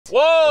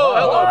Whoa!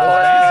 Hello,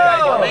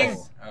 Whoa. Clark.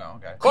 Oh,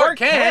 okay. Clark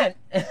Kent.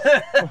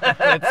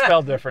 It's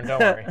spelled different. Don't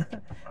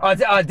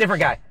worry.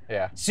 Different guy.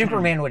 Yeah.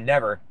 Superman would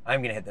never.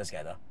 I'm gonna hit this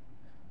guy though.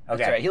 Okay.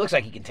 That's right. He looks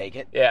like he can take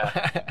it.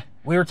 Yeah.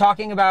 We were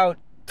talking about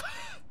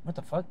what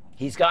the fuck?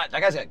 That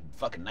guy's got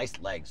fucking nice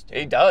legs, dude.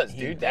 He does,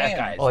 dude. That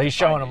guy. Well, he's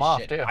showing them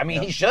off, shit. too. I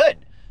mean, he should.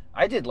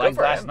 I did legs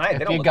for last him. night. They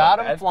If don't you look got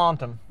that him, bad. flaunt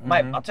him.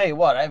 I'll tell you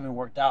what, I haven't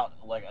worked out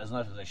like as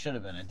much as I should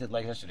have been. I did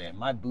legs yesterday, and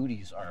my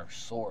booties are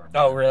sore.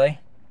 Man. Oh, really?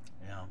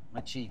 Yeah,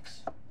 my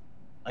cheeks.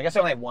 I guess I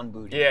only have one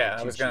booty. Yeah,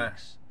 two I was gonna-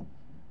 cheeks.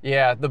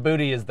 Yeah, the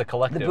booty is the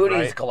collective, The booty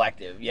right? is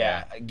collective.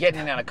 Yeah. Getting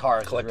in and out of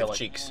cars. Collective is really,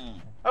 cheeks.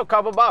 Oh,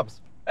 Cabo Bob's.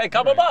 Hey,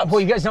 couple Bobs.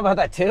 Well, you guys know about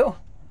that too?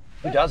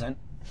 Who doesn't?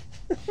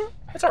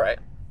 It's all right.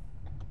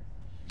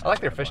 I like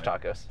their fish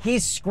tacos.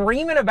 He's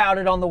screaming about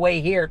it on the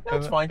way here.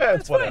 That's fine. Yeah,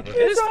 It's fine. It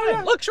is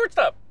fine. Look,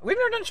 shortstop. We've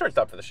never done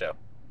shortstop for the show.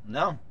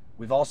 No.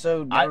 We've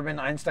also never been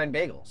to Einstein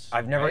Bagels.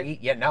 I've never right?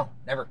 eaten. Yeah, no,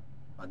 never.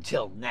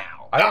 Until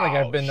now. I don't think Oh,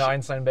 I've been to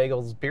Einstein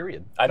Bagels,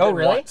 period. I've Oh, been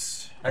really?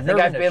 once. I think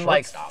never I've to been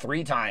like shortstop.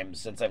 3 times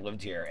since I've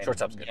lived here. And,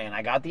 Shortstop's good. And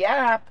I got the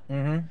app.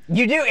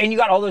 You do, and you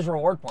got all those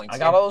reward points. I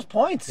got all those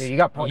points. Dude, you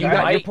got points. You You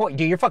got your might- point.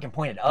 Dude, you're fucking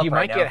pointed up You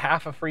right might now. get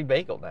half a free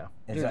bagel now.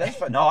 Is Dude, that- that's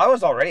fun. No, I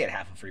was already at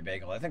half a free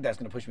bagel. I think that's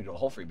going to push me to a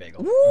whole free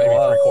bagel. Maybe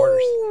 3/4.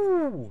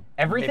 Ooh.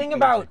 Everything Maybe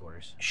about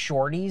 3/4.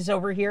 shorties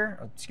over here,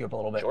 I'll skip a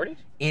little bit, Shorties?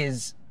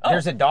 is Oh.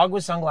 there's a dog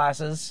with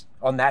sunglasses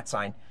on that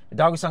sign, a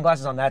dog with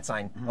sunglasses on that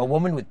sign, a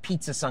woman with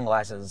pizza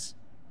sunglasses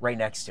right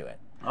next to it.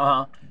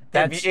 Uh-huh.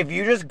 That's- If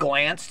you just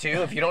glance,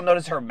 too, if you don't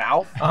notice her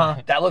mouth,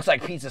 that looks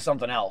like pizza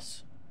something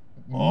else.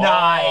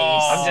 Nice.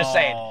 I'm just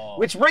saying.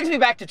 Which brings me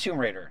back to Tomb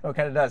Raider. Oh,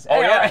 kind of does. Oh,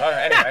 Hey, yeah. all right. All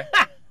right, anyway.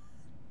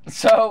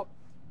 So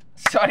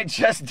I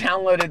just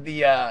downloaded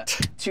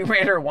the Tomb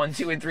Raider 1,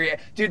 2, and 3.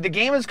 Dude, the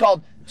game is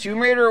called Tomb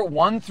Raider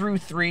 1 through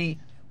 3,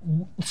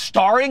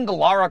 starring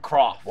Lara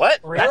Croft. What?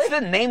 That's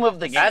the name of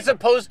the game. As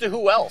opposed to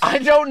who else? I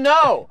don't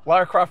know.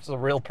 Lara Croft's a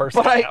real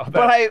person But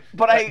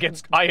now. I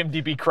gets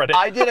IMDb credit.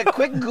 I did a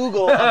quick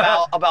Google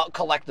about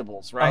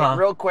collectibles, right?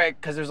 Real quick,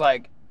 because there's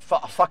like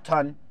a fuck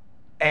ton,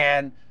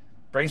 and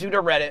brings me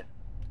to Reddit.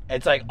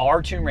 It's like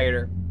our Tomb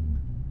Raider.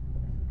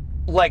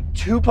 Like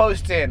 2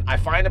 posts in, I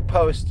find a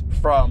post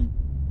from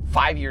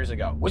 5 years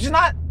ago, which is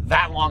not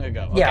that long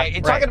ago. Okay, Yeah,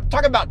 and right.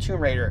 talking about Tomb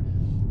Raider.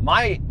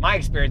 My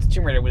experience with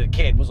Tomb Raider with a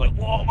kid was like,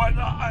 oh my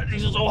god,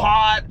 these are so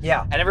hot.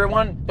 Yeah. And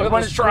everyone those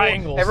at school,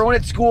 triangles. everyone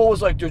at school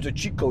was like, there's a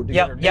cheat code.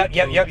 Yep.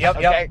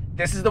 Okay,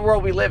 this is the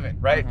world we live in,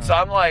 right? So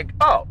I'm like,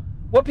 oh,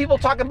 what people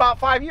talking about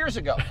 5 years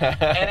ago?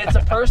 And it's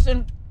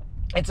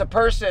a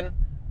person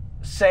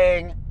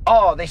saying,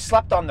 oh, they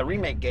slept on the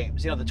remake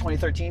games, the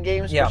 2013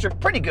 games, Yeah. which are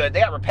pretty good. They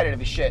got repetitive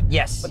as shit.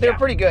 Yes. But they were Yeah.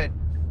 pretty good.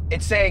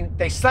 It's saying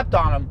they slept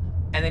on them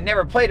and they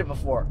never played it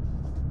before.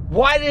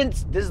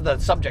 This is the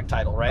subject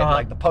title, right?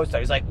 Like the post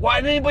title. He's like,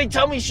 why didn't anybody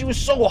tell me she was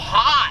so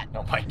hot?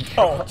 oh my god.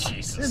 Oh, This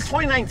Jesus. is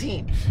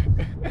 2019.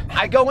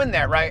 I go in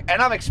there, right?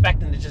 And I'm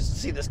expecting to just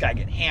see this guy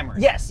get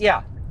hammered. Yes,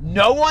 yeah.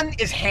 No one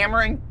is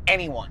hammering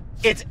anyone.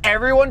 It's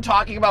everyone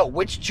talking about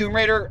which Tomb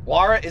Raider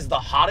Lara is the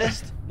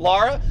hottest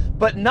Lara,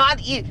 but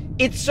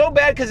it's so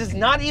bad because it's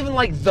not even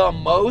like the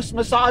most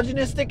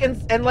misogynistic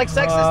and like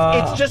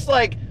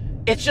sexist.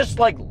 It's just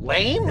like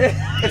lame.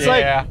 It's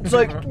Yeah.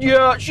 like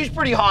yeah, she's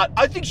pretty hot.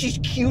 I think she's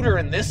cuter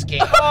in this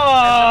game. And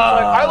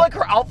I like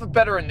her outfit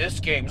better in this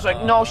game. It's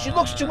like, no, she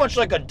looks too much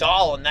like a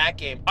doll in that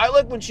game. I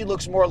like when she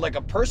looks more like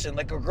a person,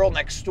 like a girl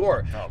next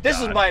door.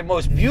 This is my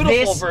most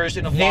beautiful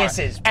version of Lara. This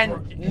is and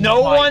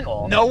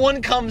Michael. no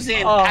one comes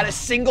in at a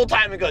single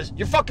time and goes,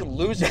 you're fucking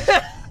losing.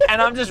 And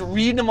I'm just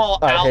reading them all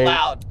out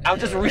loud. I'm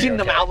just reading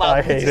them out loud.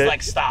 I hate It's just it.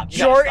 like, stop. You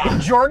gotta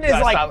stop. Jordan is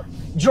Gotta like, stop.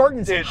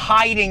 Jordan's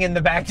hiding in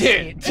the back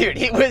seat. Dude,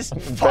 it was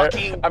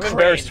fucking I'm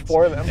embarrassed cringe.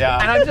 for them. Yeah.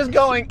 And I'm just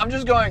going,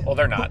 Well,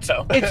 they're not,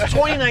 so. it's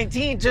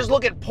 2019. Just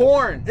look at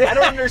porn. I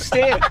don't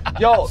understand.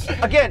 Yo,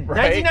 again,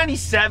 Right?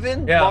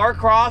 1997 Yeah. Lara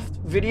Croft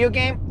video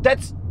game.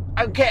 That's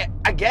okay.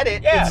 I get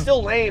it. Yeah. It's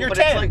still lame, You're but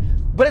 10. it's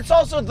like, but it's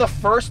also the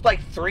first like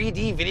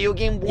 3D video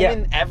game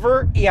woman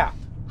ever. Yeah.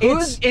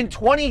 Who's in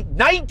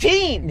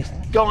 2019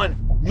 going,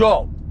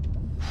 yo,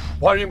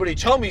 why didn't anybody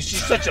tell me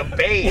she's such a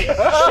babe? Shit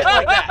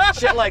like that.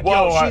 Shit like,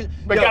 Whoa, yo,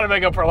 we gotta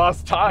make up for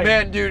lost time.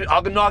 man, dude,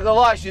 I'm not gonna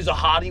lie, she's a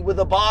hottie with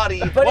a body.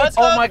 But it's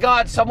oh not- my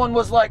god, someone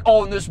was like,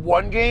 oh, in this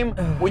one game,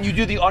 when you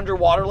do the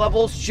underwater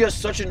levels, she has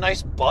such a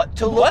nice butt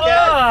to look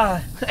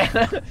Ah.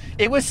 at.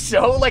 It was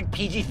so like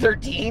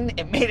PG-13,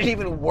 it made it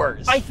even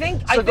worse. I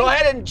think- So go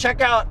ahead and check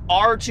out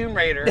our Tomb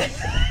Raider.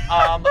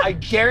 I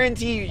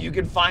guarantee you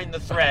can find the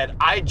thread.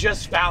 I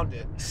just found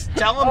it.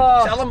 Tell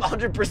them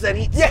 100%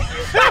 eat.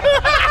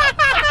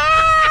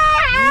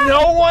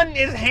 No one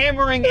is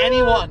hammering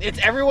anyone. It's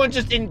everyone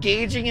just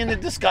engaging in the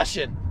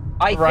discussion.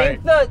 I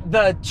Right. think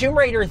the Tomb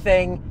Raider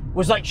thing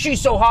was like, she's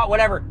so hot,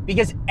 whatever,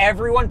 because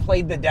everyone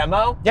played the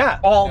demo Yeah.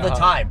 all the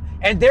time.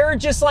 And they're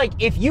just like,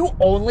 if you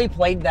only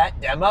played that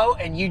demo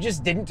and you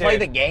just didn't play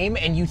Dude. the game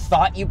and you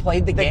thought you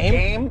played the game,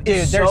 game dude,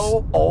 is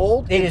so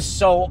old. It is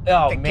so,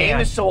 oh The man. game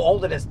is so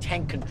old it has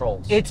tank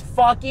controls. It's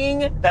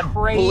fucking that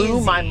crazy. blew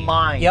my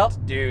mind, Yep.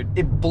 dude.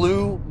 It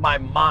blew my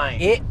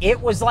mind.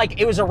 It was like,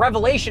 it was a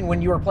revelation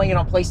when you were playing it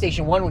on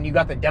PlayStation 1 when you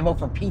got the demo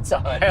from Pizza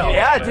Hut. Hell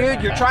yeah, yeah.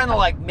 dude, you're trying to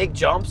like make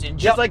jumps and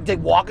just like to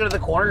walk into the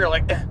corner, you're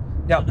like,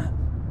 Yep.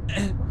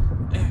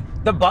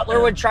 The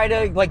butler would try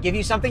to like give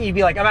you something, you'd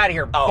be like, I'm out of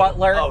here,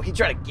 butler. Oh, he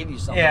tried to give you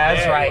something. Yeah,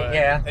 that's Yeah, right. well,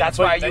 Yeah. That's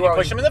Then why you you were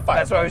push him in the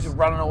That's why I was fireplace.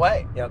 running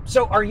away. Yep.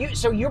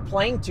 So you're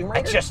playing Tomb I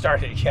Raider? just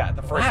started, yeah,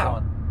 the first Wow.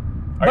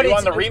 one. Are But you it's-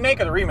 on the remake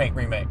or the remake?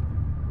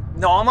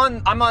 No, I'm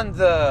on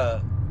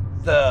the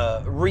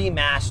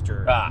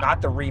remaster, Ah.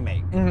 not the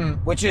remake,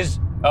 which is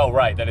Oh,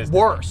 right. That is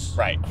worse,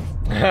 right.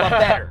 but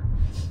better.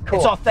 Cool.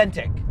 It's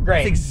authentic. Great.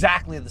 It's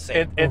exactly the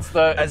same. It's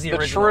the As the the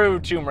original. true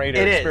Tomb Raider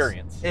It is.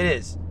 experience. It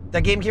is.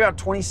 That game came out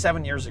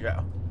 27 years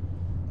ago.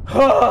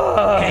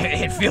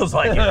 It feels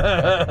like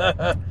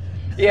it.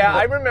 Yeah,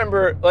 I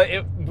remember.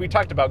 We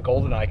talked about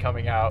GoldenEye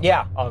coming out.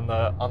 Yeah. On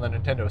the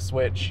Nintendo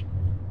Switch,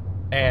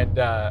 and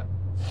I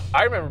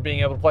remember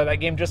being able to play that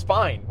game just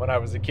fine when I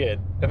was a kid.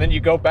 And then you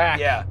go back.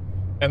 Yeah.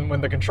 And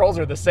when the controls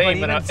are the same in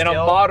even a still,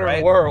 modern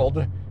right?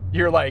 world,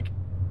 you're like,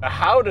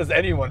 how does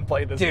anyone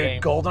play this Dude,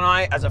 game?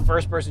 GoldenEye as a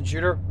first-person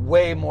shooter,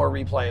 way more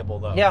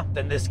replayable though. Yeah.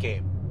 Than this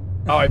game.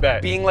 Oh, I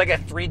bet. Being like a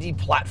 3D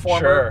platformer,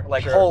 Sure,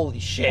 like sure. holy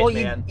shit, Well,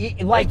 man.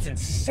 like it's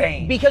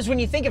insane. because when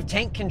you think of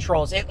tank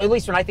controls, at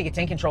least when I think of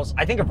tank controls,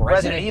 I think of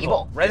Resident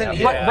Evil. Resident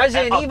Yeah. Evil. But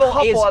Resident And a Evil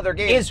couple other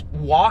games. is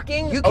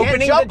walking, You can't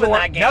opening jump the in door.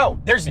 that game. No,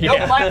 there's no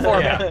Yeah.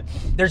 platforming. Yeah.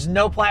 There's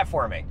no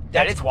platforming.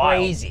 That That's it's wild.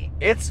 crazy.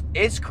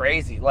 It's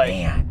crazy. Like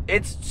Man.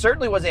 it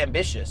certainly was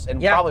ambitious, and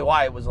Yeah. probably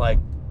why it was like,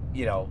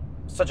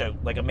 such a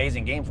like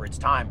amazing game for its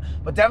time.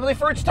 But definitely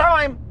for its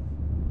time,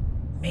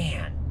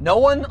 Man, no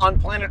one on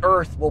planet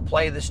Earth will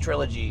play this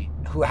trilogy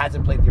who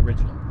hasn't played the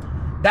original.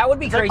 that would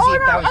be It's like, crazy oh,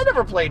 if that was. I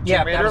never played Yeah,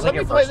 Tomb if that Raider. was, Let like, me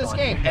your play first this one.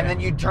 game, and then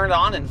you'd turn it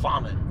on and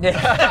vomit.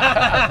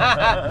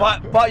 Yeah.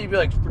 But you'd be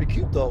like, it's pretty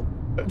cute though.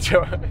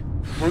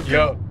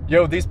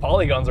 Yo, these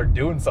polygons are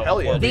doing something.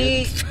 Hell yeah, for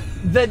me.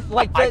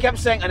 I kept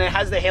saying, and it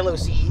has the Halo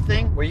CE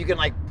thing where you can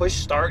like push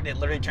start and it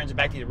literally turns it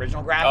back to the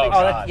original graphics. Oh,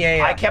 God.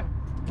 yeah. I kept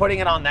putting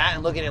it on that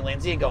and looking at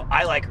Lindsay and go,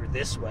 I like her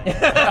this way.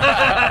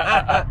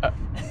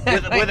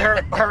 with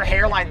her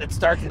hairline that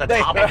starts in the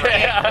top of her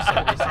head for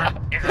some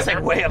reason. It's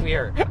like way up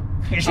here.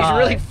 She's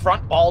really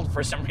front bald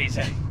for some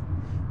reason.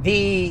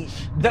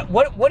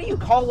 What do you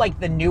call like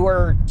the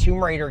newer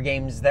Tomb Raider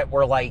games that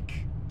were like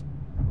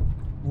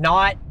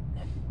not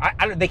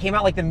I don't, they came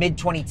out like the mid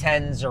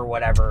 2010s or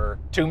whatever.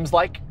 Tombs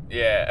like?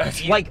 Yeah.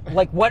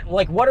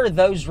 What are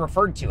those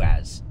referred to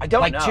as? I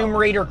don't like know. Tomb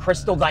Raider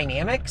Crystal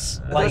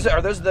Dynamics? Like,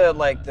 Are those the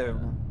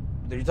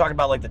you're talking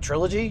about like the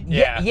trilogy?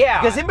 Yeah.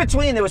 yeah. Because in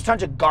between there was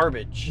tons of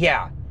garbage.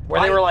 yeah.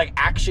 Where they were like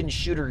action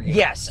shooter games.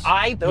 Yes,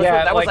 That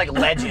was like- like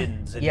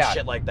Legends and Yeah.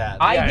 shit like that.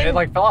 Yeah, didn't- it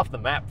like fell off the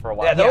map for a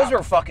while. Yeah, those Yeah.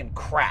 were fucking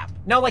crap.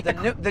 No, like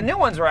The new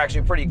ones were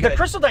actually pretty the good.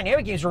 Crystal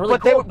Dynamic games were really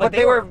but cool.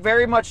 they were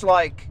very much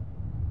like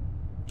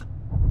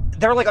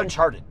they were like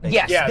Uncharted. basically.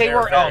 yes, Yeah, they they're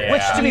were. very-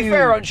 Which, to be huge.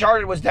 fair,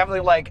 Uncharted was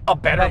definitely like a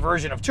better Right.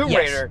 version of Tomb Yes,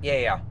 Raider.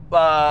 Yeah.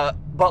 But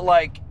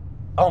like,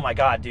 oh my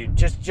god, dude,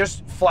 just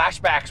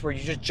flashbacks where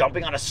you're just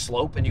jumping on a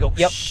slope and you go,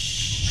 Yep.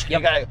 shh, Yep.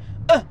 you gotta,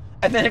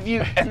 and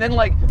then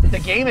like the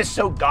game is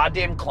so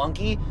goddamn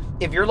clunky.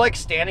 If you're like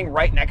standing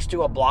right next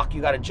to a block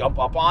you gotta jump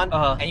up on,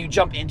 Uh-huh. and you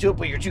jump into it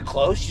but you're too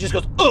close, she just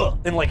goes,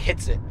 and like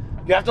hits it.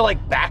 You have to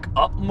like back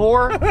up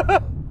more,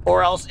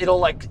 or else it'll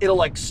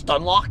like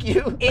stun lock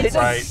you. It's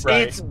Right.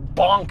 It's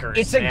bonkers.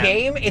 It's a man.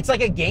 game. It's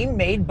like a game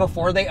made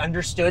before they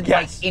understood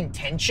Yes. like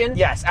intention.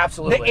 Yes,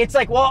 absolutely. It's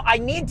like, well, I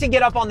need to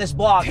get up on this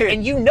block, Dude.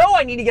 and you know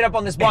I need to get up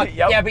on this block.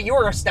 Yep. Yeah, but you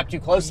were a step too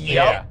close to me.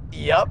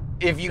 Yep.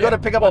 If you go to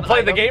pick up Well, an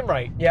play the item, game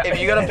right. Yeah. if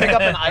you go to pick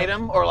up an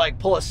item or like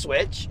pull a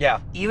switch, Yeah.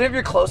 even if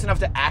you're close enough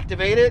to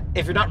activate it,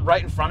 if you're not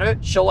right in front of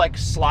it, she'll like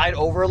slide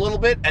over a little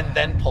bit and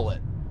then pull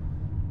it.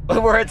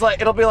 Where it's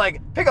like it'll be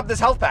like pick up this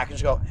health pack and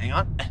she'll go, hang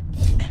on,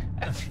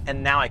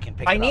 and now I can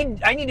pick it up.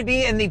 I need to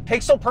be in the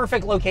pixel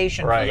perfect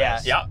location for Right. this.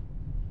 Yes. Yeah.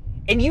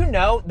 And you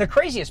know, the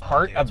craziest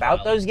part dude, it's about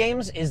wild. those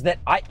games is that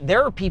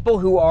there are people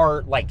who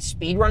are like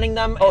speed running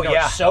them Oh, and are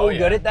yeah. so Oh, yeah.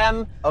 good at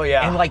them. Oh,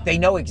 yeah. And like they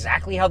know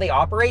exactly how they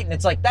operate, and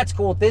it's like that's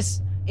cool.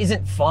 This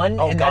isn't fun,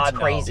 Oh, and God, that's no.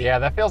 crazy. Yeah,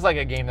 that feels like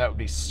a game that would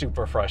be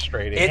super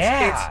frustrating.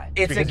 Yeah.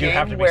 It's a because you game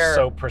have to be where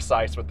so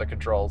precise with the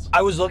controls.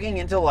 I was looking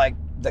into like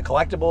the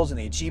collectibles and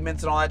the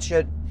achievements and all that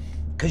shit.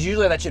 Because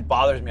usually that shit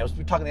bothers me. I was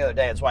talking the other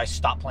day. That's why I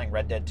stopped playing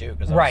Red Dead 2.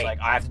 Because I was Right. like,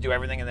 I have to do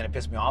everything, and then it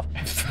pissed me off.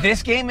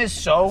 This game is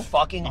so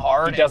fucking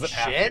hard He doesn't and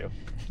have shit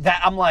to.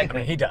 that I'm like, I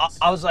mean, he does.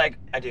 I was like,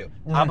 I do.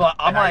 Mm-hmm. I'm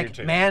And I do like,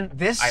 too. man,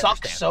 this I sucks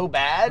understand. so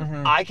bad.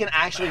 Mm-hmm. I can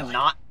actually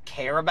not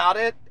care about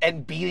it,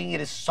 and beating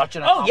it is such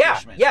an Oh yeah.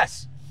 accomplishment.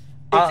 Yes.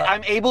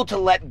 I'm able to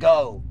let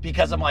go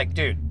because I'm like,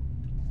 dude,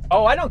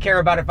 Oh, I don't care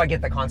about if I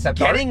get the concept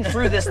art. getting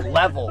through this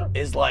level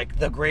is like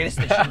the greatest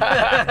achievement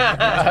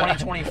in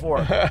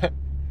 2024.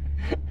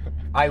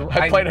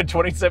 I played a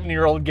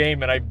 27-year-old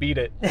game and I beat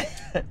it.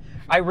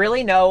 I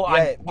really know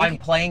Yeah, I'm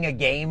playing a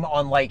game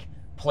on like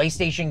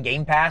PlayStation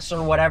Game Pass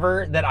or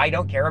whatever that I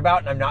don't care about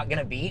and I'm not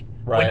gonna beat.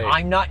 Right. When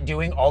I'm not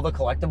doing all the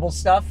collectible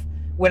stuff.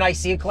 When I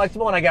see a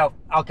collectible and I go,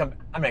 I'm gonna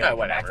come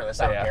back for this.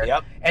 I don't care.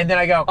 Yep. And then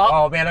I go,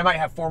 oh man, I might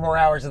have 4 more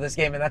hours of this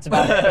game, and that's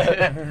about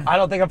it. I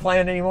don't think I'm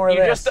playing any more of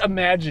You this. just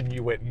imagine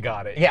you went and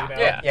got it. Yeah. You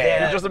know?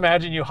 Yeah. You just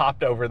imagine you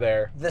hopped over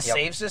there. The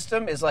save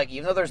system is like,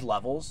 even though there's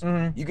levels,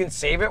 you can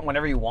save it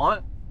whenever you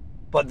want,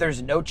 but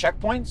there's no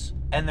checkpoints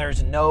and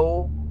there's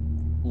no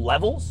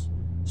levels.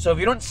 So if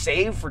you don't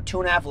save for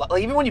 2.5 levels,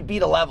 like even when you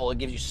beat a level, it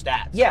gives you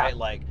stats. Yeah. Right?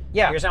 Like,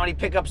 here's how many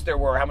pickups there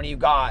were, how many you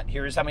got,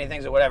 here's how many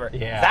things or whatever.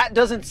 Yeah. That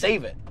doesn't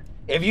save it.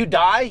 If you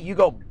die, you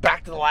go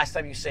back to the last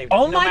time you saved.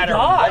 Oh no my matter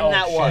God. when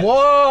that was.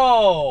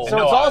 Whoa. So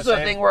know it's what I was also a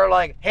saying. thing where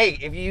like, hey,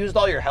 if you used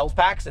all your health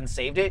packs and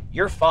saved it,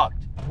 you're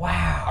fucked.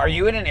 Wow. Are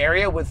you in an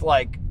area with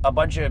like a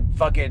bunch of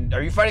fucking,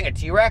 are you fighting a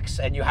T-Rex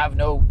and you have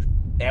no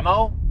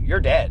ammo?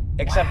 You're dead.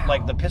 Except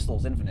like the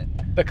pistol's infinite.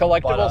 The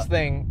collectibles But,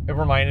 thing, it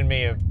reminded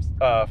me of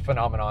a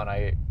phenomenon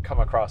I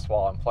come across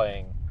while I'm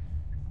playing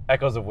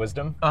Echoes of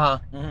Wisdom.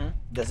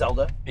 The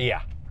Zelda.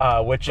 Yeah.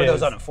 Which For is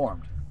those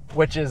uninformed.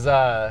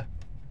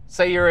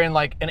 Say you're in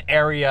like an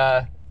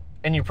area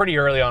and you're pretty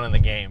early on in the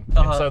game.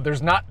 And so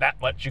there's not that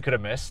much you could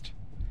have missed.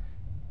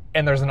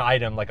 And there's an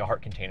item like a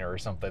heart container or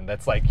something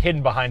that's like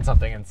hidden behind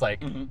something, and it's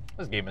like,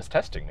 this game is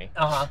testing me.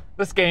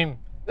 This game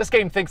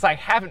thinks I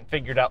haven't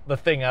figured out the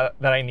thing that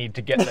I need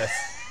to get this.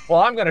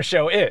 Well, I'm gonna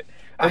show it.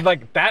 And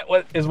like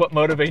is what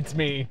motivates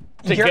me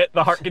to get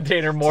the heart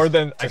container more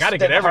than I gotta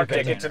get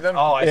everything. Take it to them.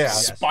 Oh, I see. Yeah.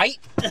 Yes. Spite.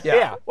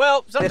 Yeah.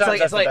 Well, sometimes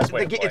It's that's the best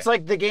way to play. it's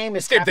like the game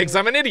is Dude tapping, thinks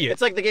I'm an idiot.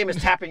 it's like the game is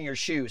tapping your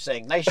shoe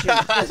saying, nice shoe.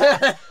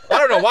 I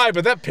don't know why,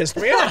 but that pissed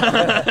me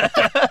off.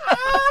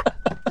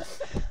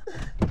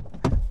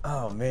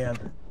 Oh man.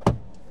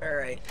 All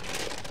right.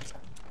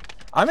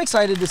 I'm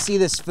excited to see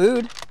this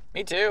food.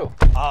 Me too.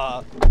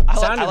 I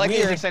Sounded like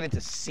weird. being excited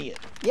to see it.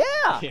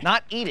 Yeah.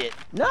 Not eat it.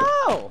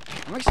 No.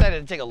 I'm excited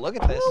to take a look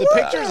at this. The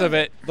pictures of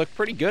it look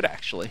pretty good,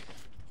 actually.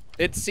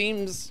 It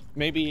seems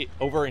maybe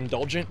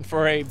overindulgent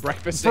for a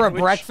breakfast For a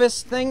sandwich.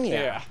 breakfast thing,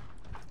 yeah. Yeah.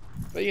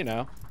 But you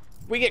know,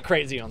 we get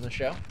crazy on the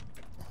show.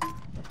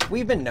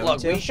 We've been known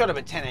Look, to. we showed up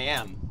at 10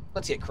 a.m.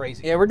 Let's get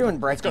crazy. Yeah, we're doing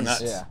brekkies. go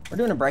nuts. Yeah. We're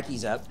doing a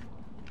brekkies up.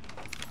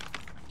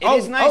 It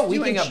is nice we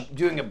doing can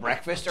doing a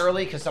breakfast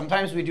early, because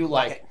sometimes we do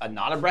like a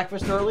not a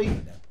breakfast early.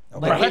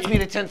 Like let's meet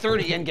at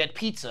 10:30 and get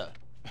pizza.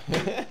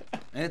 And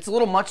it's a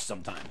little much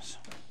sometimes.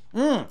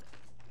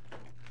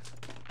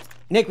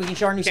 Nick, we can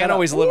show our new Can't setup.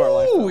 always live our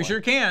life. Ooh, that we way.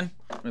 sure can.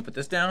 Let me put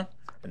this down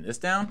and this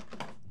down.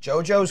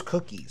 JoJo's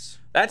cookies.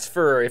 That's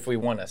for if we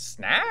want a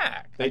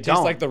snack. They taste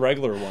don't. like the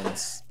regular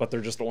ones, but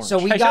they're just orange. So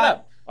we Hey, shut got.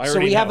 up. I So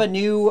already we have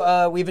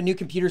know. a new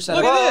computer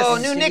setup. Look at this. Oh,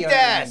 in the new Nick studio.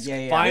 desk.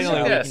 Yeah.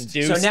 Finally, we Yes. can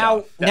do So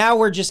stuff. now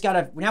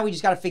we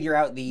just gotta figure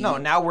out the. No,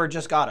 now we're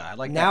just gotta. I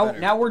like that Now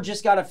better. we're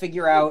just gotta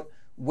figure out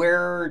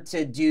where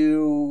to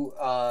do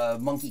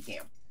monkey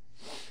cam.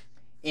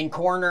 In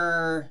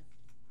corner,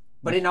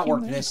 but it not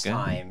worked this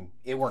time.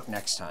 It worked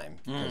next time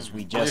because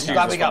we just. I'm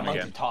glad we got fun monkey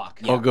again. talk.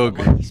 Oh, gug.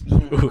 Check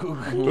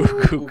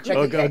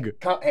Oh, it- hey,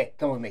 gug. hey,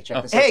 come with me.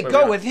 Check this out. Hey, Where we go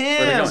going? with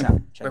Where him. we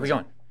going? Check Where we this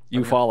going?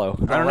 You follow.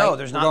 I don't know.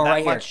 There's We're not going that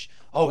right here. much.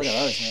 Oh Look at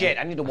those, shit!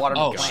 I need to water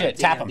Oh the shit! plant.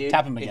 Tap him. dude.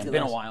 Tap him It's again. It's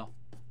been a while.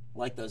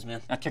 Like those,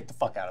 man. I kicked the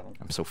fuck out of him.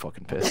 I'm so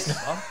fucking pissed.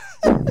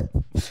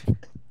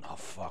 Oh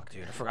fuck,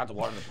 dude! I forgot to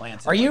water the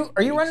plants. Are you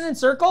running in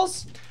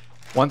circles?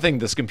 One thing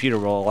this computer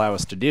will allow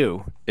us to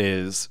do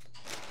is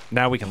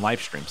now we can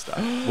live stream stuff,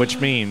 which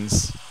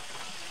means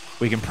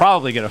we can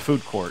probably get a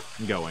food court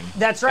going.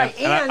 That's right.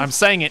 And I'm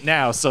saying it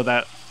now so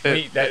that,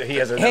 That he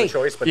has no Hey.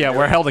 choice but yeah, to do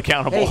we're it. held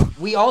accountable. hey,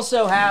 we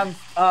also have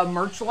a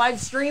merch live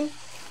stream.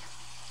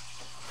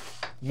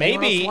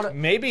 Maybe wanna-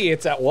 maybe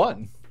it's at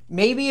 1.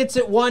 Maybe it's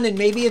at 1, and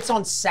maybe it's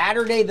on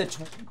Saturday the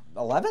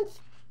 11th.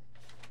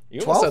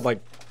 You 12? almost said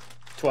like,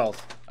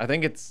 12. I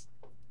think it's,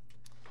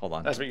 hold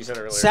on. That's what you said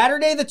earlier.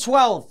 Saturday the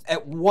 12th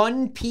at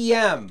 1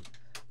 p.m.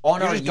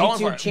 on our just going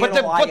for YouTube it.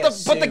 channel.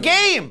 But the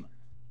game.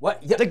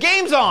 What? The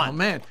game's on. Oh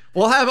man,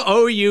 we'll have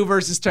OU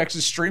versus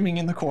Texas streaming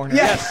in the corner.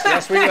 Yes.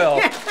 Yes, we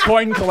will.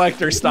 Coin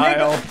collector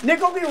style. Nick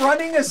will be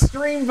running a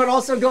stream, but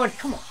also going,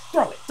 come on,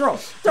 throw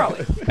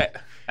it.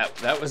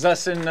 That was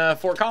us in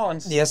Fort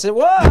Collins. Yes, it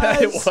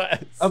was. It was.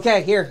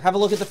 Okay, here, have a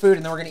look at the food,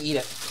 and then we're gonna eat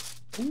it.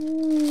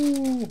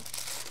 Ooh,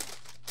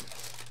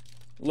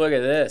 Look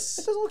at this.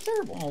 it doesn't look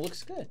terrible. Oh, it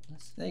looks good.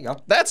 There you go.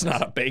 That's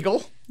not a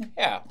bagel.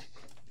 Yeah.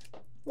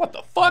 What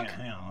the fuck?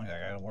 Hang on,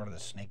 I gotta water the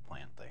snake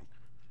plant thing.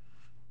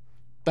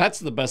 That's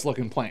the best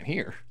looking plant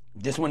here.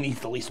 This one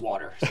needs the least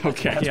water.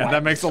 Okay, yeah,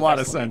 that makes a lot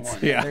of sense.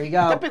 There Yeah. you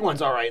go. That big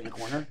one's all right in the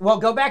corner. Well,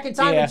 go back in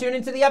time Yeah. and tune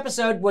into the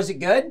episode. Was it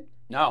good?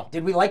 No.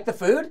 Did we like the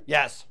food?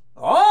 Yes.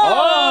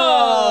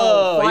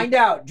 Oh! Find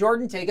out.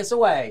 Jordan, take us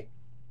away.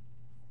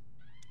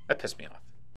 That pissed me off.